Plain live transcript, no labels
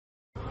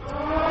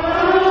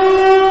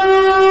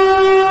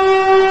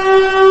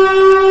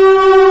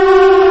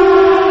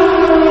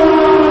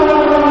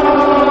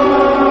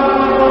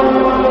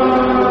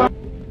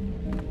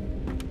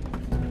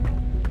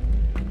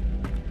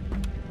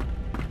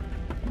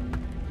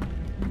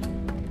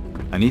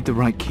I need the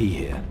right key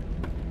here.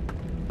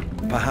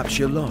 Perhaps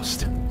you're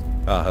lost.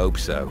 I hope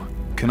so.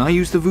 Can I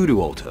use the voodoo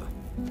altar?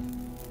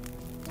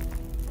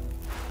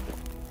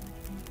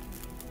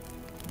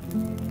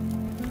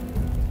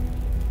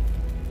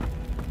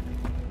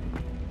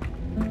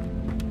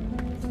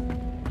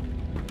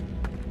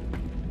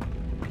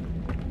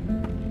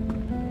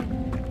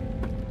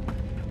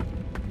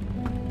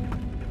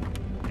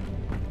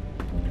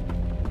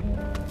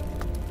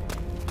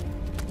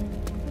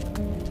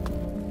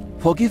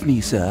 Forgive me,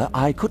 sir.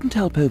 I couldn't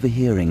help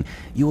overhearing.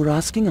 You were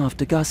asking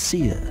after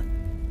Garcia.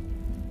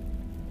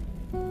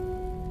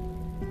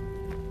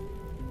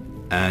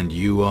 And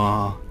you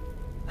are?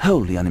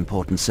 Wholly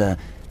unimportant, sir.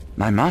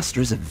 My master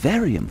is a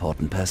very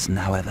important person,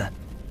 however.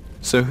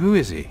 So who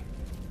is he?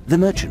 The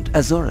merchant,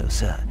 Azoro,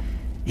 sir.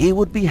 He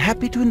would be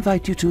happy to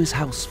invite you to his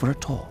house for a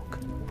talk.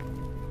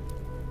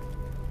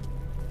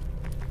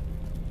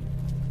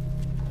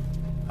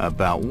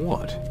 About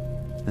what?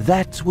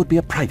 That would be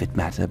a private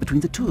matter between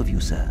the two of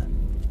you, sir.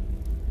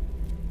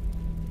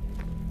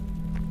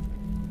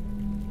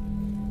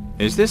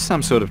 Is this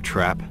some sort of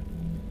trap?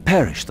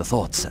 Perish the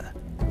thought, sir.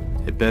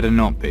 It better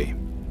not be.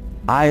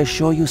 I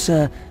assure you,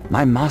 sir,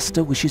 my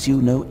master wishes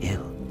you no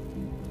ill.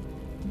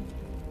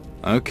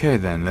 Okay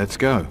then, let's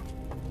go.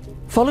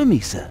 Follow me,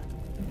 sir.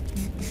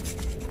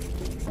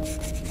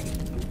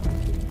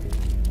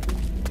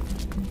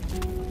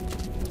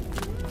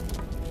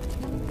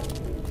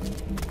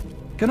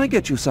 Can I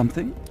get you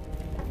something?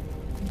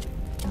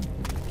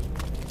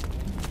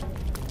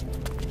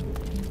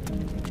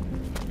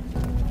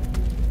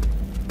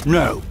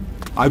 No,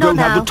 I don't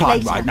have the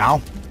time right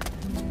now.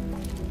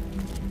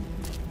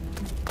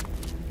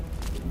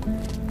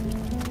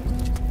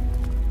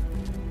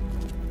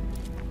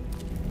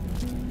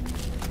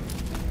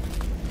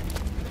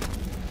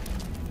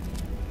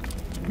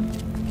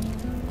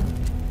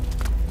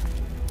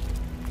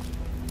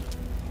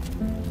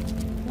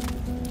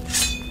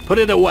 Put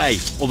it away,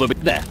 although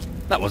there.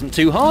 That wasn't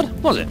too hard,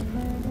 was it?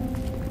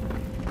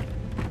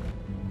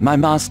 My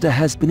master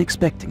has been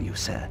expecting you,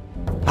 sir.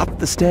 Up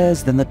the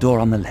stairs, then the door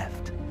on the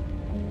left.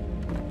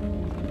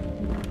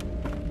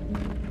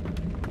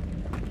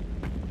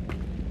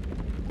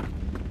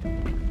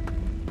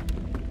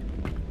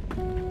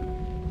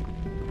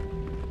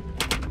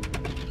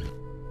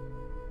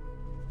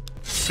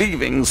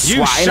 Thieving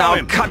swine,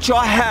 I'll cut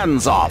your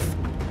hands off!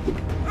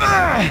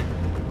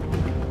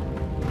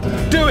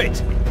 Do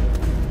it!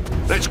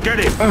 Let's get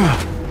him!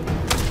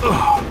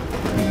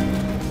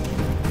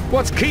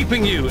 What's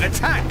keeping you?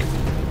 Attack!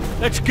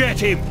 Let's get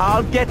him!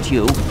 I'll get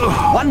you.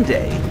 One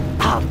day,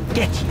 I'll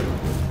get you.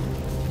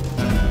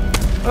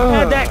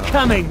 Had that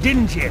coming,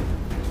 didn't you?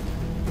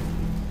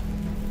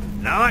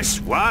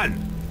 Nice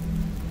one!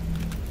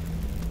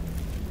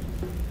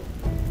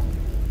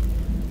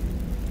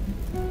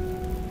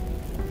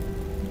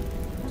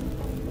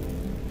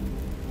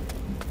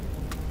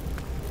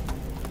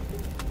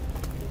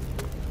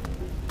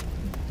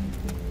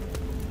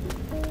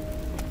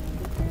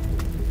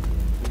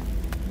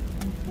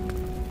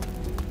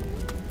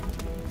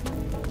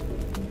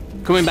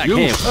 Coming back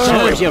here.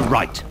 Serves you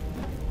right.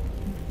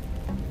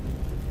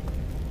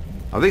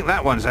 I think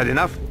that one's had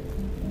enough.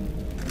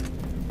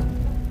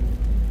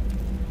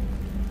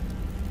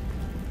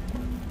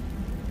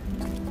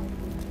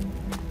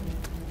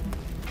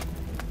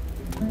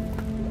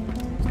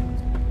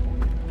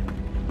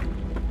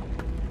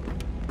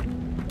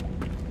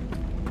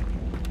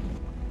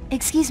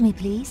 Excuse me,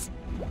 please.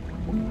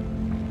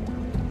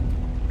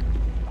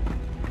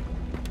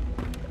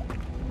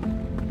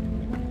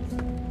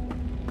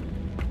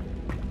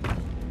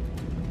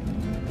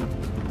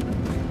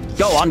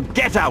 Go on,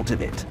 get out of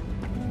it!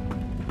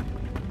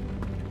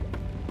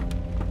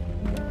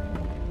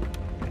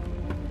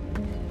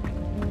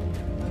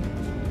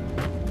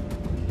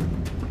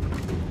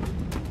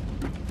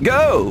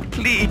 Go!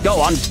 Please, go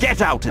on,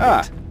 get out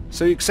of it!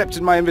 So you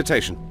accepted my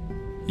invitation?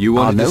 You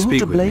wanted to speak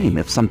to with me? blame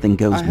if something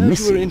goes I heard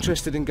missing. you were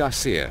interested in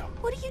Garcia.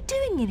 What are you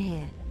doing in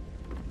here?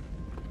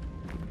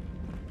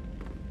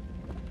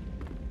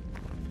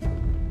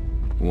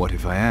 What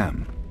if I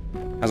am?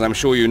 As I'm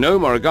sure you know,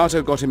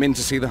 Morigato got him in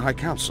to see the High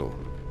Council.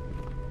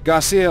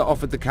 Garcia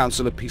offered the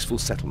Council a peaceful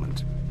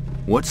settlement.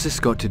 What's this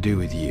got to do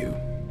with you?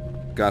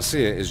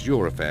 Garcia is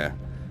your affair.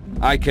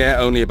 I care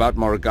only about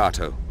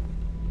Morigato.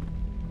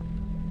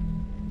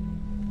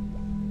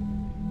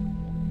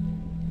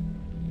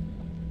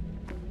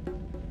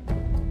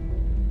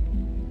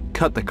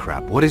 Cut the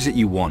crap. What is it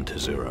you want,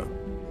 Azuro?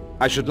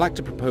 I should like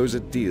to propose a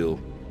deal.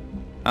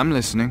 I'm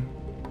listening.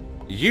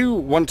 You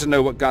want to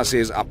know what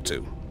Garcia's up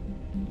to.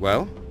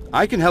 Well,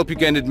 I can help you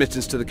gain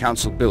admittance to the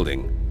Council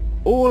building.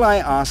 All I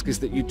ask is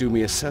that you do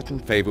me a certain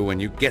favor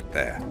when you get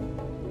there.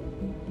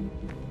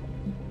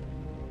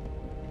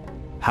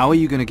 How are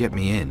you going to get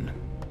me in?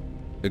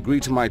 Agree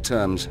to my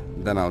terms,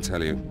 then I'll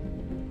tell you.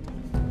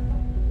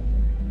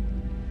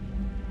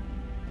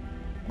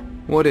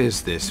 What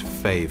is this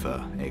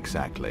favor,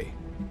 exactly?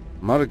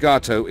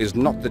 Morigato is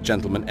not the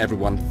gentleman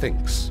everyone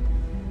thinks.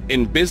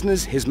 In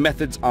business, his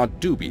methods are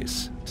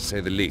dubious, to say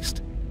the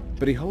least.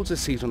 but he holds a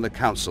seat on the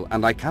council,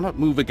 and I cannot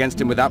move against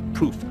him without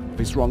proof of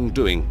his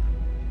wrongdoing.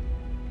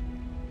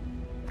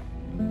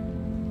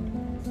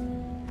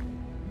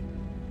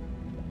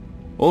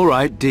 All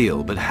right,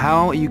 deal, but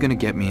how are you going to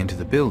get me into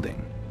the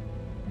building?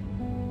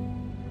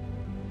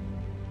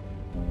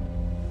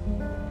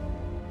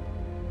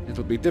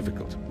 It'll be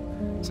difficult,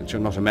 since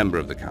you're not a member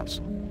of the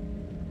council.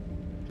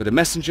 But a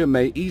messenger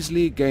may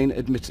easily gain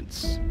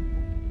admittance.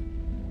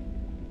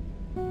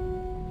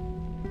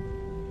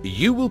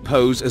 You will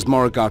pose as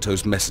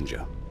Morigato's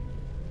messenger.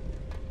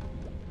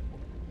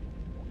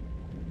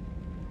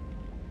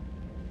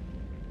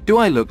 Do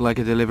I look like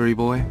a delivery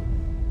boy?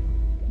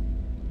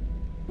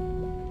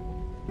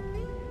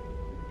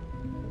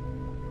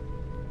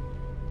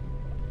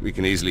 We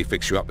can easily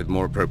fix you up with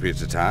more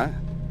appropriate attire.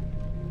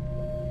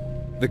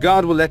 The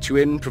guard will let you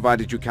in,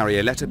 provided you carry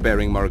a letter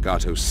bearing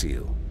Morigato's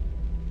seal.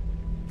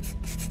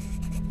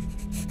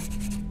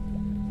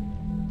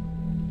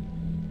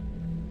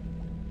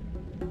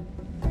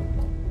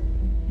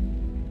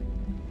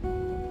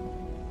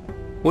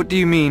 What do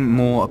you mean,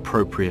 more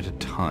appropriate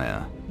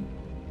attire?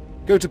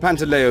 Go to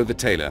Pantaleo the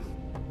tailor.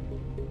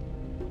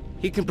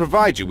 He can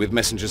provide you with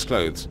messenger's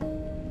clothes.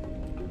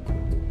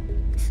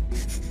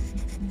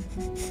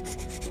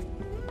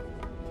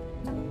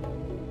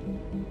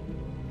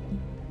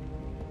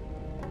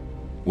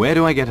 Where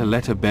do I get a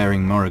letter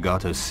bearing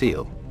Morigato's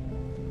seal?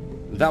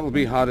 That will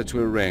be harder to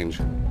arrange.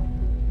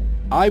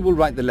 I will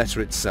write the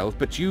letter itself,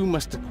 but you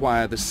must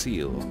acquire the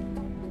seal.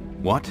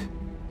 What?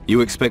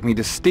 You expect me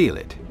to steal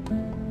it?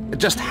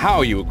 Just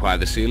how you acquire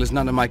the seal is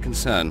none of my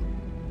concern.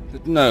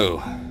 But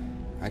no,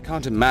 I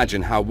can't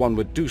imagine how one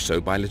would do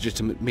so by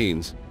legitimate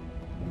means.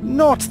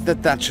 Not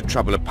that that should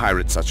trouble a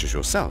pirate such as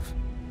yourself.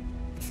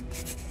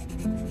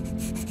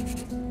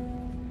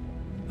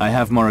 I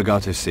have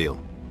Morigato's seal.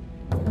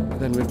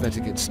 Then we'd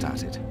better get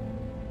started.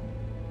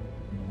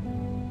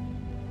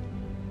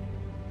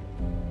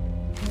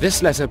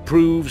 This letter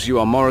proves you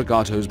are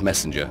Morigato's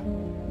messenger.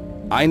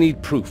 I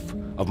need proof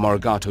of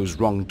Morigato's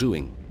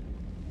wrongdoing.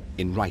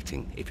 In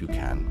writing, if you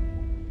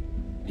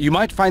can. You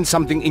might find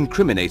something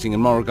incriminating in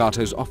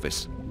Morigato's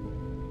office.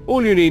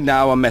 All you need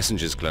now are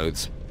messenger's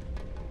clothes.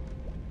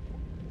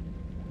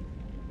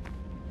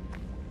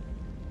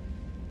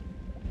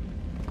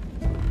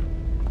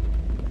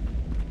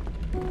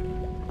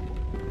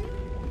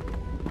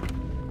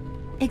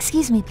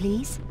 Excuse me,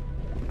 please.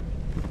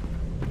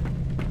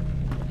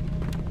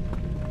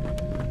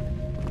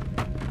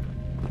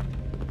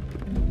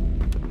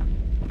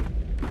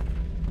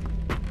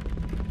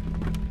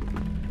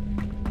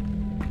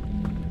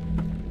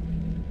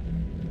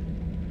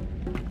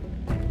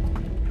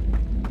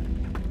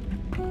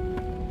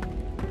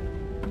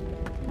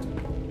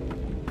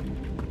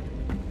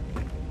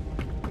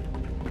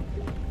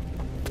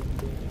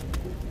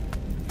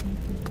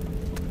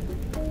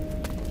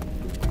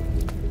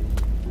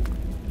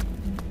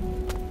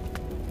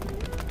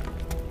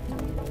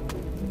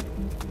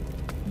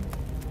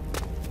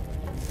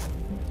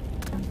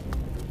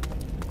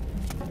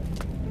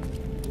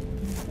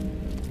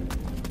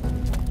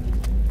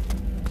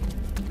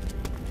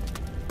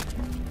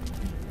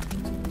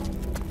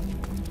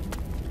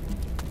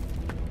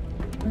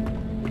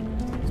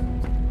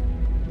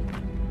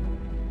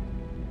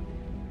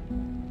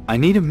 I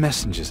need a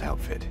messenger's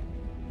outfit.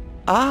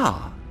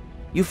 Ah,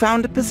 you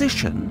found a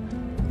position?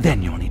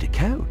 Then you'll need a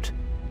coat.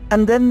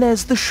 And then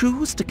there's the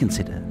shoes to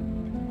consider.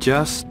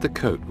 Just the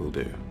coat will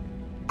do.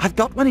 I've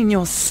got one in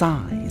your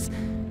size.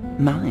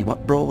 My,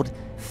 what broad,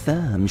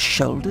 firm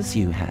shoulders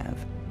you have.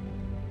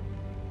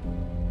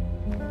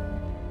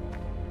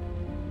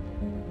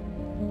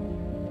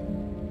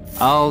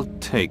 I'll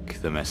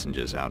take the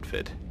messenger's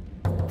outfit.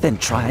 Then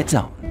try it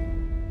on.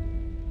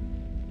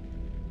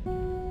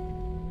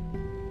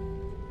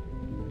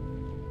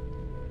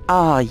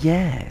 Ah,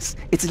 yes.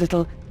 It's a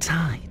little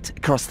tight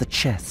across the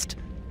chest.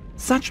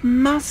 Such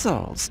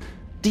muscles.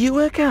 Do you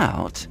work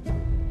out?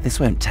 This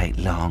won't take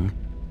long.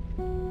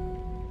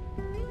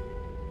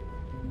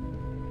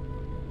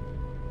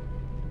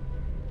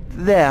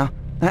 There.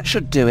 That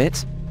should do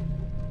it.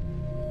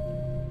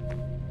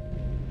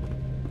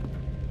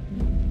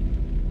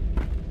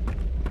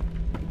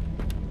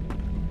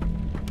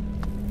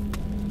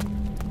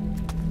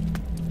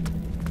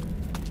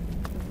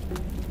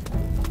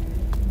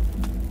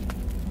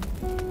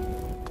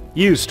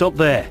 You, stop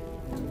there.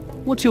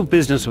 What's your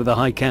business with the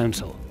High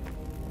Council?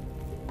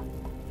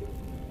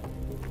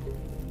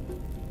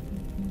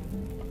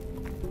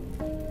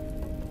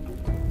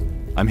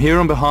 I'm here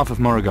on behalf of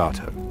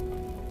Morigato.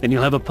 Then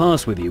you'll have a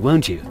pass with you,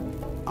 won't you?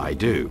 I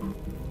do.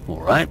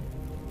 All right.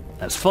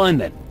 That's fine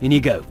then. In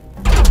you go.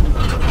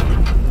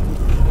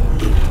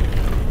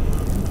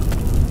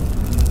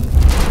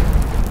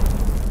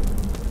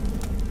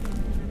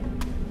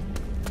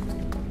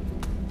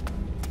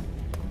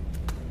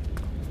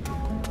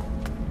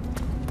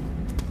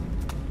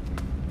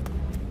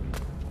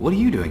 What are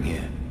you doing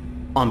here?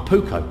 I'm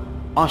Puko.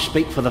 I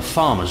speak for the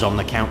farmers on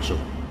the council.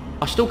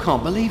 I still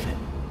can't believe it.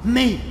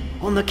 Me,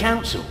 on the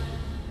council.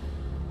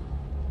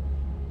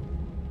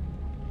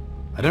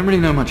 I don't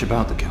really know much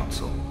about the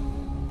council.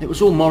 It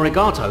was all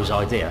Morigato's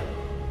idea.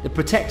 The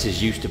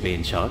Protectors used to be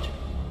in charge,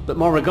 but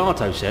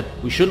Morigato said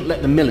we shouldn't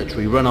let the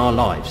military run our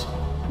lives.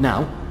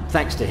 Now,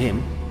 thanks to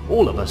him,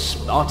 all of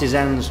us,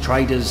 artisans,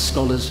 traders,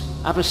 scholars,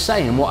 have a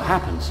say in what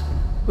happens.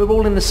 We're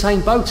all in the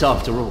same boat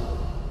after all.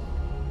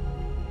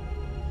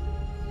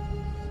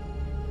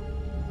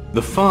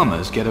 The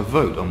farmers get a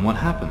vote on what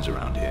happens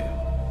around here.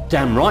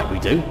 Damn right we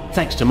do,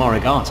 thanks to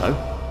Morigato.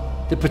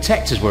 The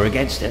Protectors were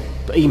against it,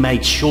 but he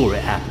made sure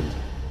it happened.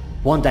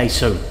 One day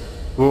soon,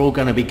 we're all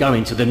going to be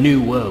going to the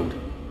new world.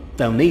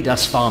 They'll need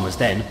us farmers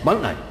then,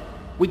 won't they?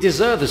 We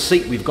deserve the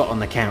seat we've got on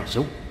the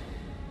council.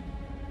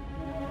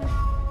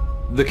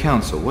 The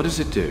council, what does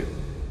it do?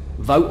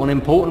 Vote on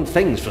important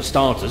things for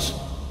starters.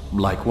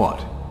 Like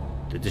what?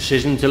 The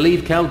decision to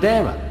leave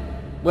Caldera.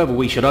 Whether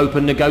we should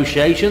open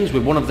negotiations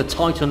with one of the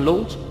Titan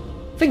Lords.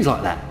 Things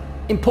like that.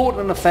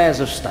 Important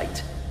affairs of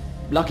state.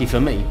 Lucky for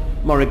me,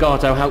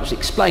 Morigato helps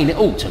explain it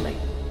all to me.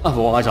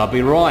 Otherwise I'd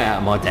be right out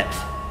of my depth.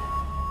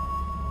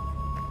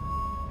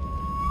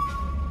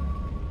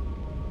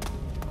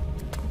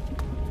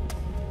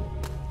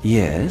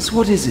 Yes,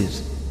 what is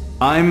it?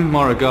 I'm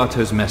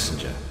Morigato's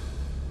messenger.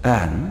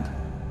 And?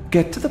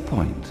 Get to the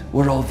point.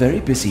 We're all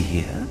very busy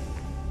here.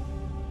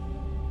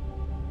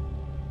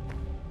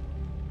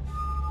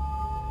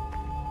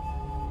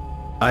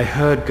 I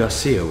heard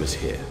Garcia was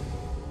here.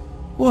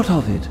 What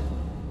of it?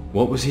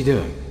 What was he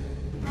doing?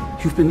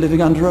 You've been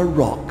living under a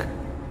rock.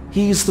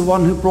 He's the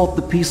one who brought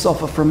the peace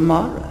offer from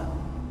Mara.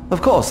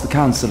 Of course, the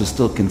Council is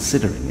still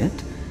considering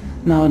it.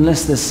 Now,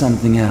 unless there's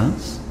something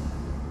else...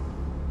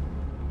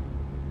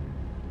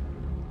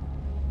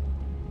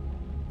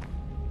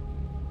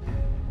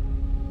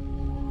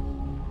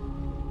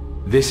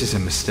 This is a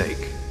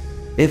mistake.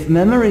 If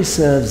memory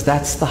serves,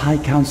 that's the High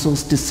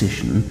Council's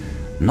decision,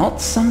 not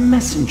some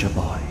messenger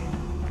boy.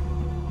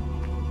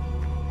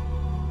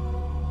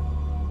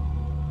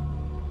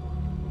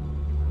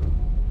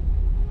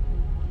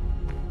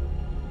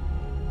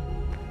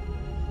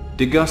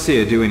 Did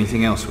Garcia do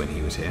anything else when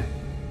he was here?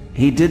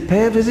 He did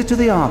pay a visit to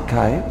the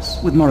archives,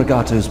 with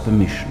Morigato's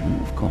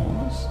permission, of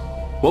course.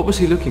 What was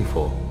he looking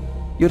for?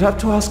 You'd have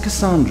to ask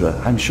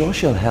Cassandra. I'm sure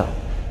she'll help.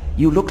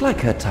 You look like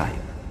her type.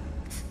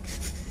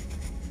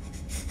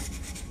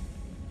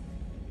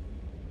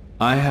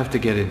 I have to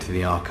get into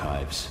the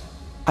archives.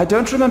 I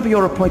don't remember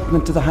your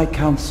appointment to the High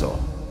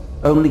Council.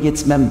 Only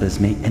its members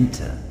may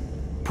enter.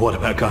 What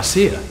about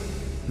Garcia?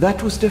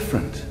 That was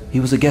different. He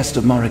was a guest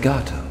of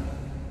Morigato.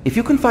 If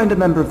you can find a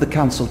member of the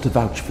Council to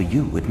vouch for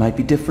you, it might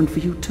be different for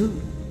you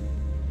too.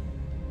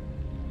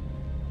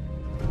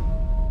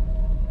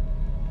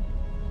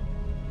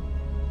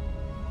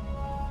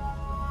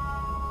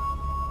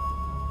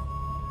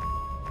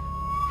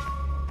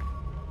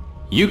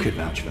 You could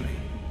vouch for me.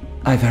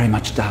 I very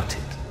much doubt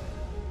it.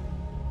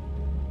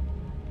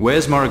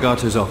 Where's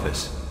Morigato's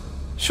office?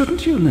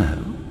 Shouldn't you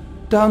know?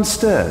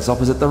 Downstairs,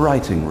 opposite the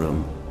writing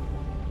room.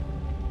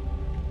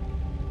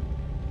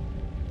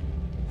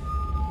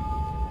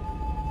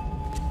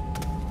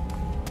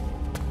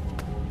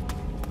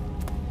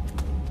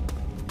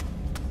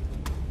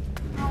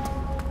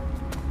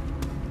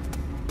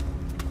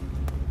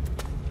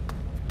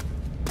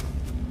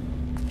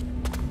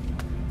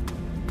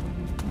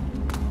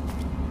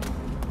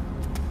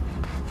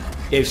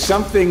 If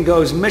something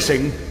goes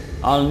missing,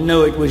 I'll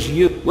know it was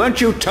you.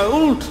 Weren't you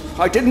told?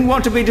 I didn't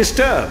want to be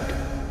disturbed.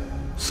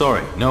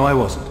 Sorry, no I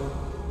wasn't.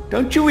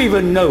 Don't you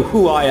even know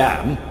who I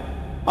am?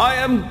 I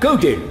am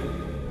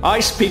Godin. I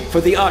speak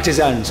for the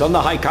artisans on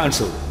the High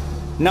Council.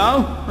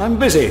 Now, I'm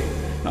busy.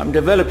 I'm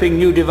developing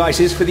new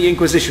devices for the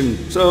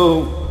Inquisition,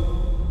 so...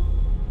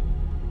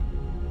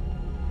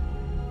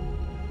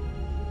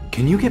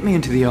 Can you get me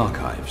into the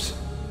archives?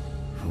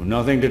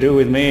 Nothing to do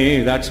with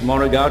me. That's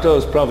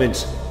Morigato's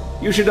province.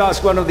 You should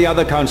ask one of the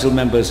other council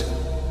members.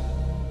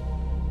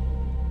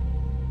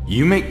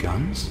 You make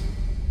guns?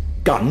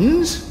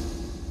 Guns?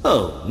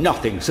 Oh,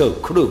 nothing so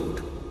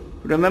crude.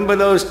 Remember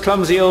those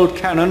clumsy old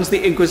cannons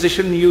the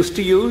Inquisition used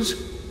to use?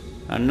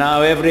 And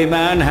now every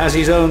man has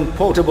his own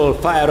portable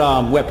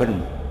firearm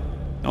weapon.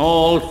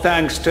 All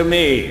thanks to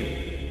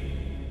me.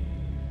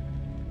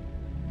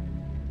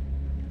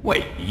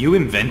 Wait, you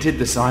invented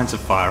the science of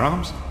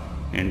firearms?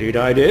 Indeed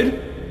I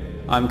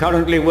did. I'm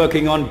currently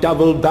working on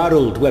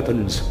double-barreled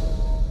weapons.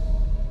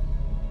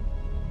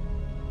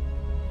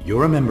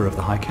 You're a member of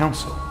the High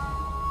Council.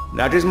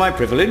 That is my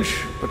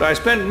privilege, but I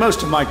spend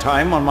most of my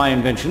time on my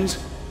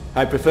inventions.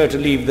 I prefer to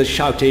leave the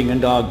shouting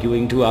and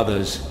arguing to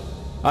others.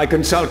 I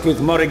consult with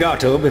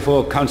Morigato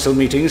before council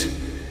meetings.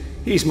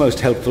 He's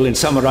most helpful in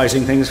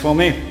summarizing things for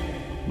me.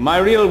 My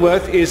real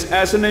worth is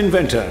as an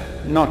inventor,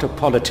 not a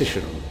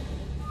politician.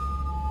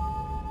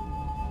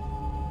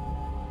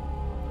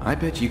 I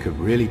bet you could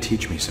really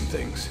teach me some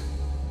things.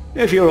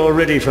 If you're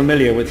already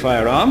familiar with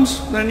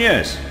firearms, then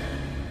yes.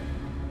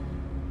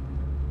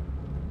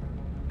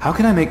 How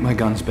can I make my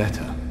guns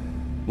better?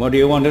 What do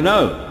you want to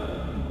know?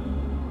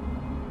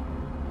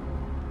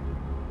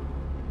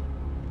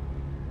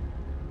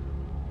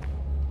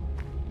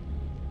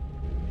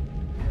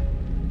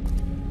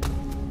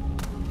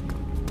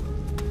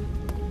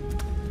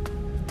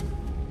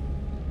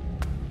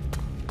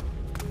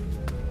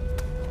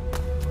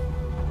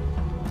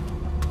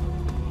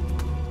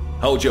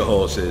 Hold your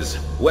horses.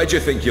 Where do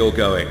you think you're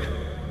going?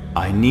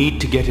 I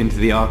need to get into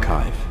the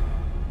archive.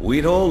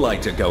 We'd all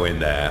like to go in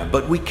there,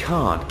 but we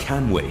can't,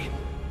 can we?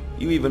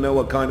 You even know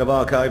what kind of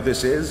archive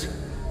this is?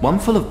 One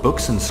full of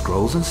books and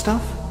scrolls and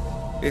stuff?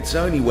 It's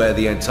only where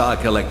the entire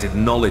collected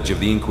knowledge of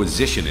the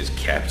Inquisition is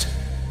kept.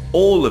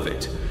 All of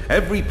it.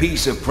 Every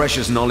piece of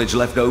precious knowledge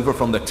left over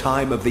from the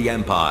time of the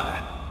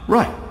Empire.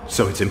 Right,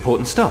 so it's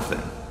important stuff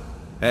then.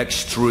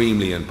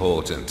 Extremely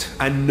important.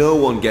 And no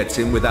one gets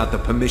in without the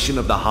permission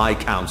of the High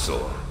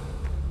Council.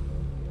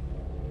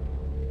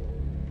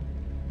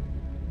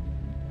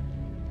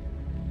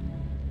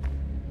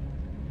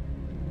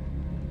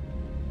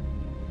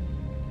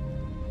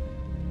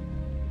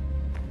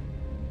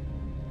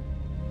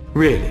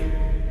 Really?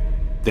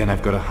 Then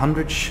I've got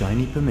 100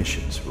 shiny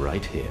permissions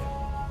right here.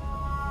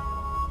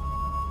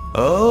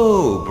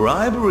 Oh,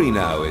 bribery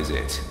now, is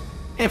it?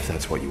 If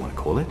that's what you want to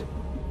call it.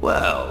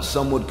 Well,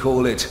 some would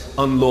call it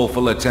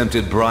unlawful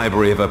attempted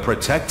bribery of a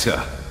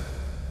protector.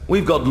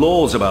 We've got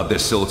laws about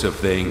this sort of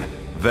thing.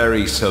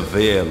 Very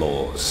severe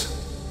laws.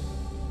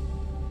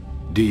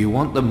 Do you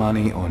want the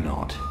money or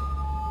not?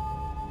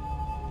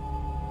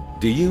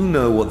 Do you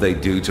know what they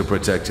do to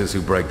protectors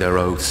who break their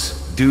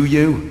oaths? Do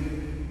you?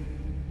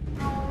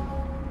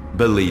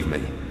 Believe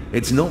me,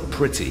 it's not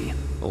pretty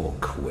or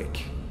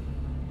quick.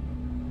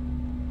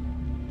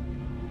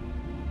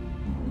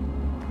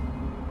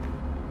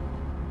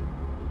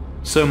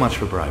 So much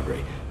for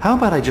bribery. How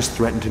about I just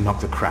threaten to knock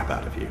the crap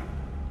out of you?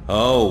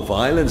 Oh,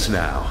 violence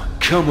now.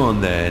 Come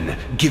on then,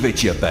 give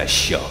it your best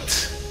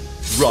shot.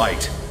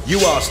 Right,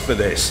 you asked for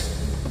this.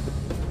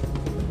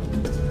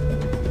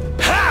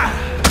 Ha!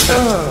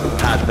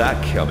 Had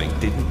that coming,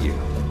 didn't you?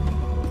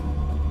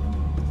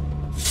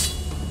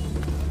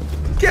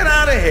 Get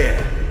out of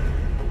here!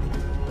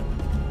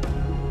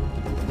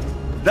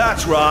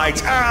 That's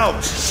right,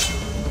 out!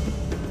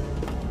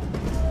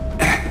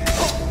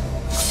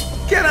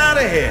 Get out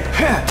of here!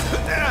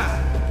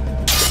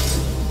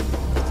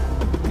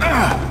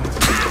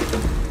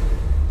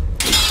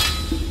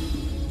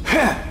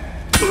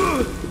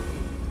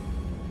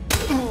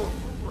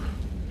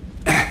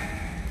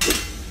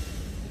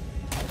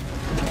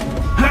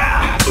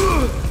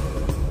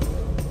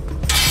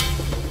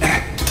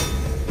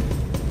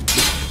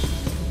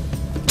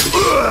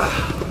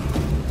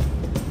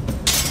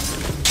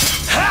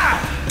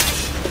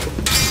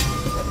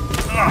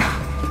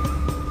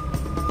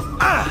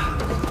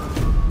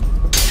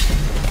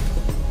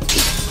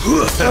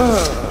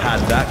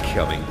 Had that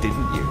coming,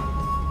 didn't you?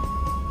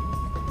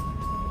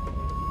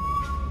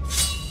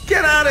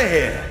 Get out of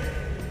here!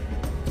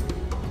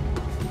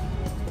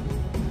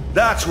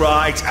 That's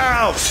right,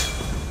 out!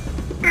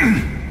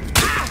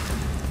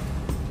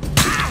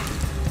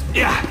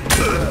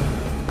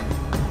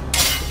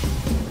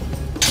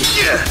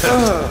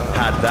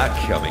 Had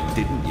that coming,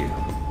 didn't you?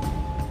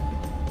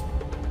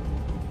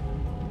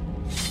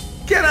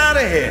 Get out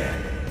of here!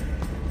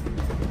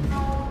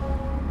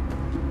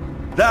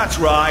 That's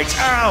right,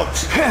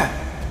 out!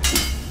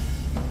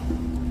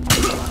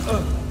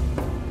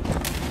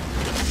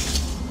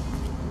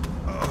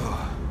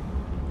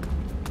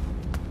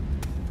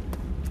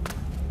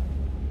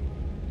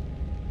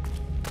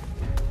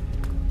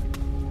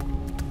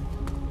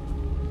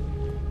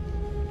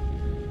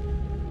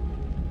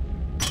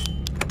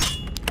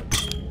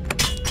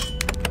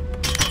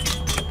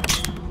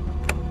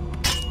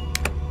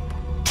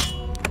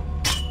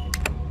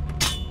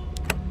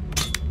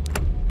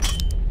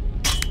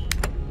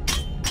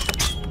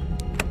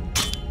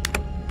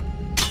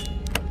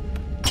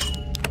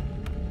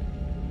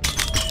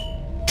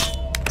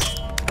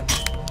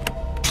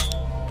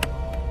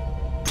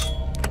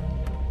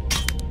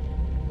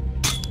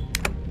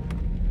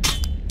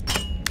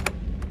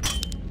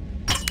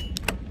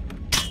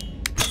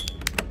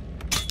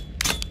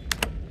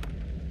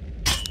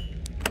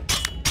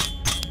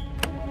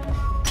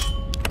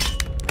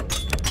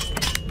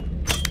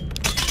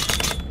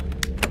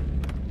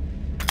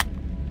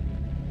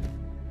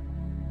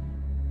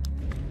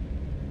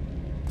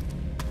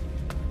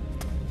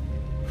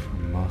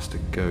 Master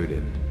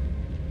Godin.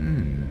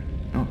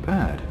 Not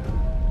bad.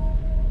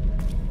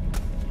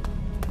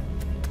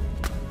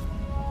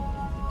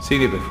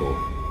 Seen it before.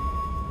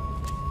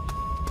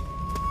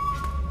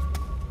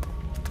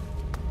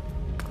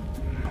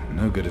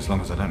 No good as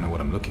long as I don't know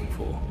what I'm looking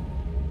for.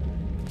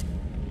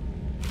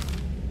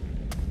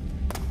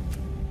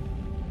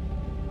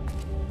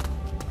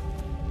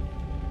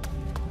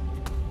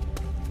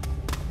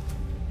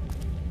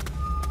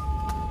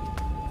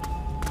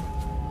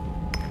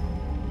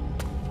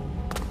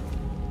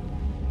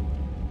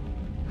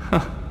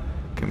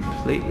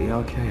 Completely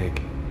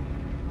archaic.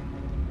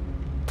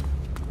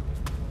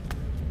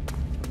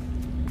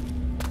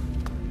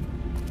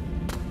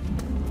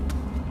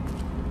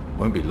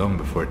 Won't be long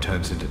before it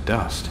turns into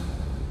dust.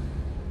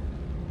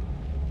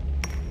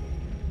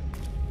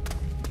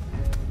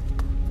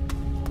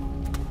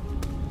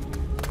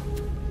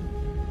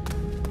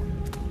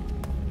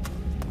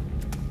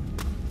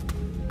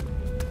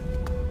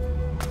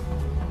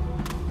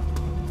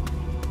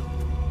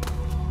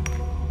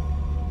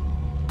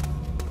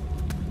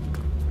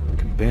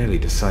 barely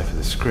decipher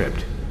the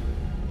script.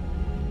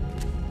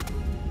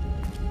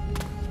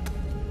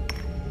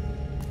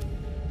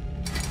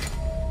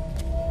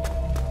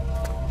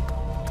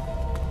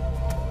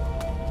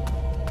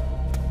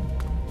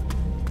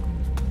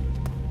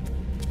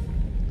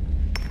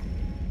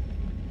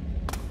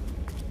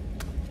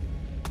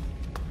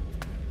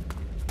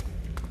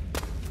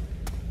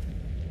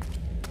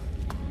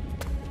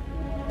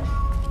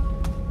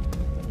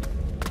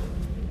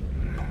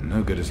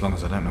 No good as long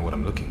as I don't know what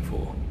I'm looking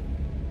for.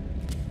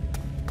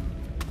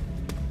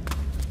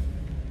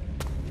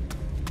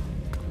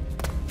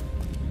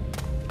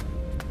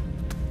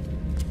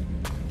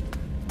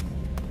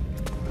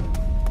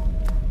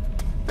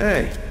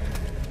 Hey,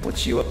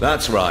 what's you up?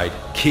 That's right.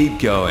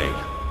 Keep going.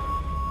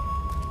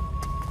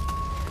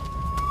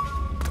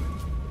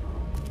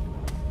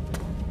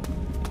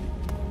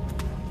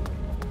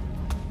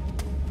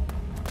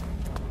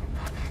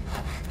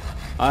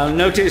 I'll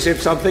notice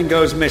if something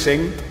goes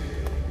missing.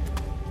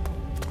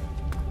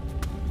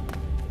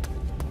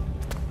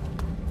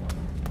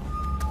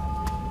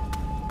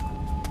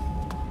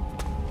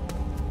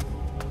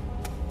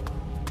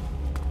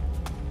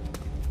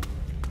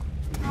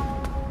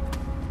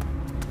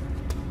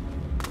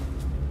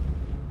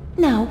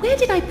 Now, where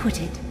did I put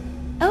it?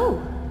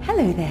 Oh,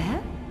 hello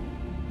there.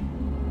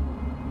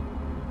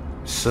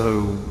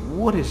 So,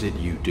 what is it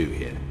you do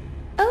here?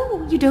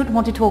 Oh, you don't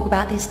want to talk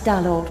about this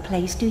dull old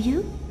place, do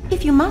you?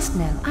 If you must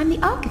know, I'm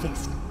the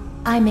archivist.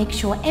 I make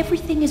sure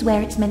everything is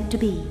where it's meant to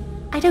be.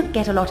 I don't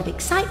get a lot of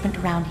excitement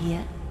around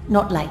here.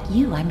 Not like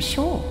you, I'm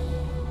sure.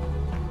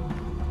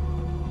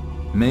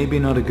 Maybe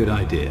not a good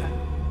idea.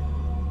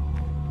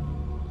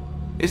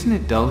 Isn't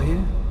it dull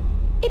here?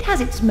 It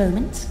has its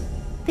moments,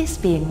 this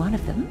being one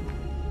of them.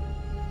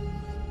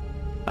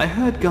 I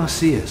heard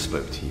Garcia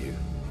spoke to you.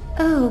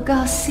 Oh,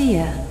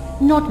 Garcia.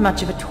 Not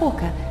much of a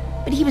talker,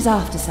 but he was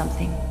after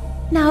something.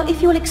 Now,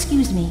 if you'll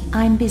excuse me,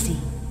 I'm busy.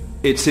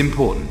 It's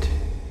important.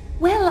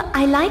 Well,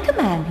 I like a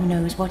man who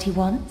knows what he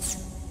wants.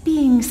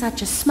 Being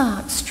such a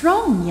smart,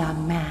 strong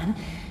young man,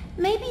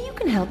 maybe you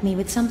can help me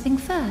with something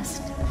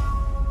first.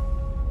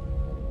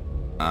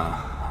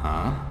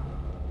 Uh-huh.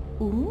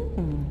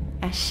 Ooh,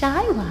 a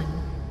shy one.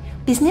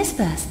 Business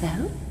first,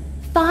 though.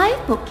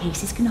 5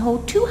 bookcases can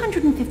hold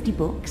 250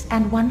 books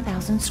and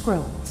 1,000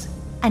 scrolls.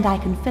 And I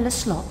can fill a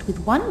slot with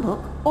 1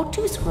 book or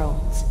 2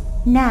 scrolls.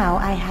 Now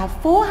I have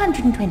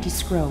 420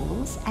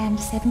 scrolls and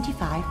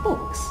 75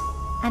 books.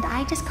 And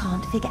I just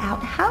can't figure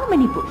out how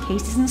many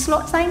bookcases and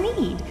slots I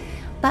need.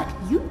 But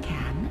you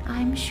can,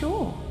 I'm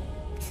sure.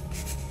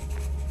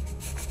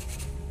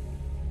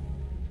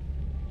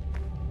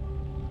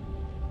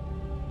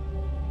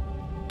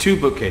 Two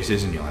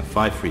bookcases and you'll have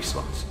 5 free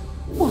slots.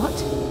 What?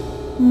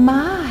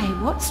 My,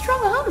 what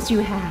strong arms you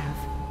have.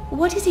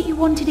 What is it you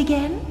wanted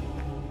again?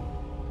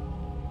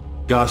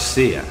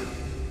 Garcia.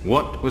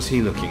 What was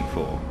he looking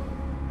for?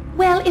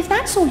 Well, if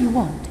that's all you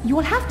want, you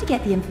will have to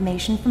get the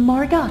information from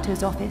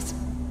Morigato's office.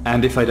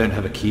 And if I don't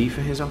have a key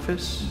for his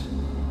office?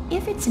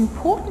 If it's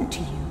important to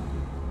you,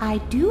 I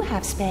do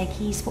have spare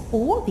keys for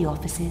all the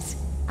offices.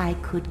 I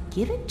could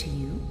give it to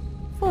you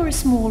for a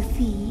small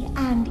fee,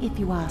 and if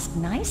you ask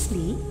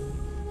nicely...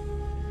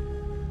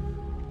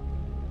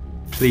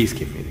 Please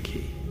give me the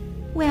key.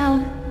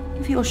 Well,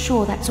 if you're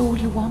sure that's all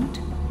you want.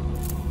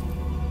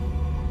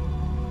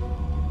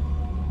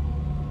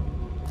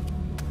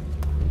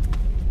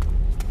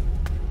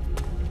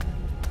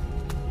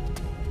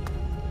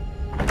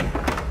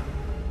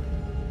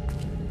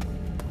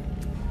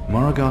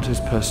 Morigato's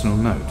personal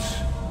notes.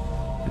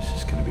 This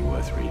is going to be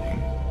worth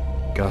reading.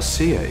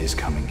 Garcia is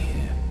coming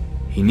here.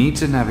 He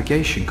needs a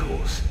navigation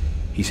course.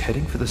 He's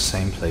heading for the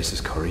same place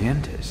as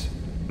Corrientes.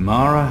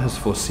 Mara has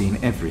foreseen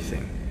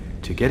everything.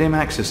 To get him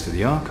access to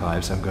the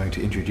archives, I'm going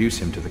to introduce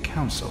him to the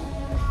Council.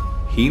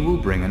 He will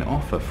bring an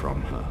offer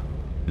from her.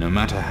 No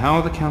matter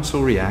how the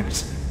Council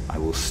reacts, I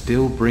will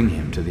still bring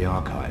him to the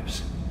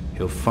archives.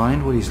 He'll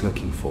find what he's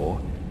looking for,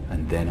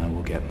 and then I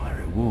will get my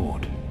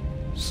reward.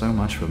 So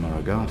much for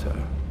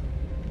Morigato.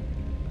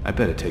 I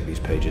better take these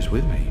pages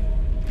with me.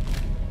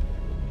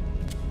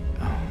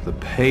 Oh, the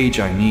page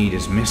I need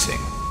is missing.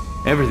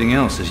 Everything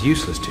else is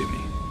useless to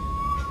me.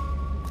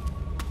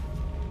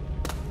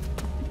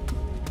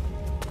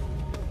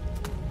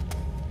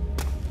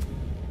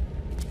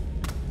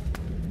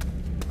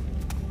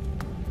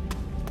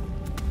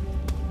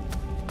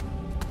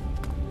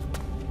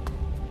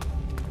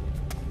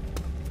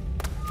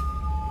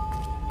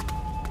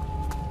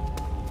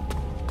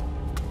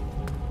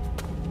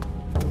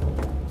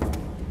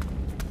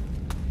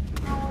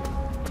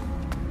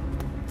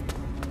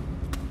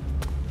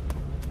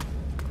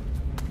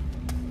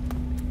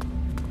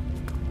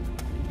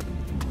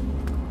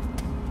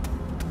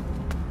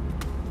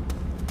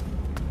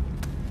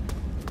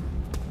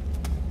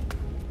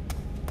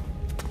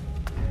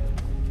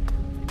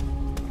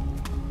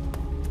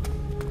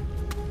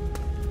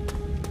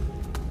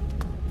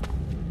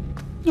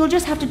 You'll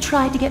just have to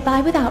try to get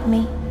by without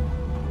me.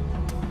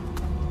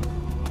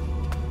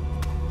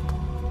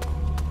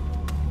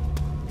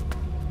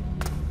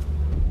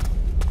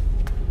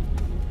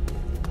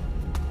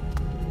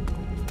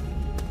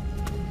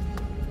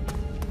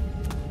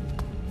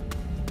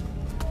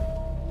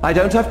 I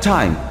don't have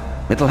time.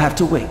 It'll have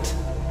to wait.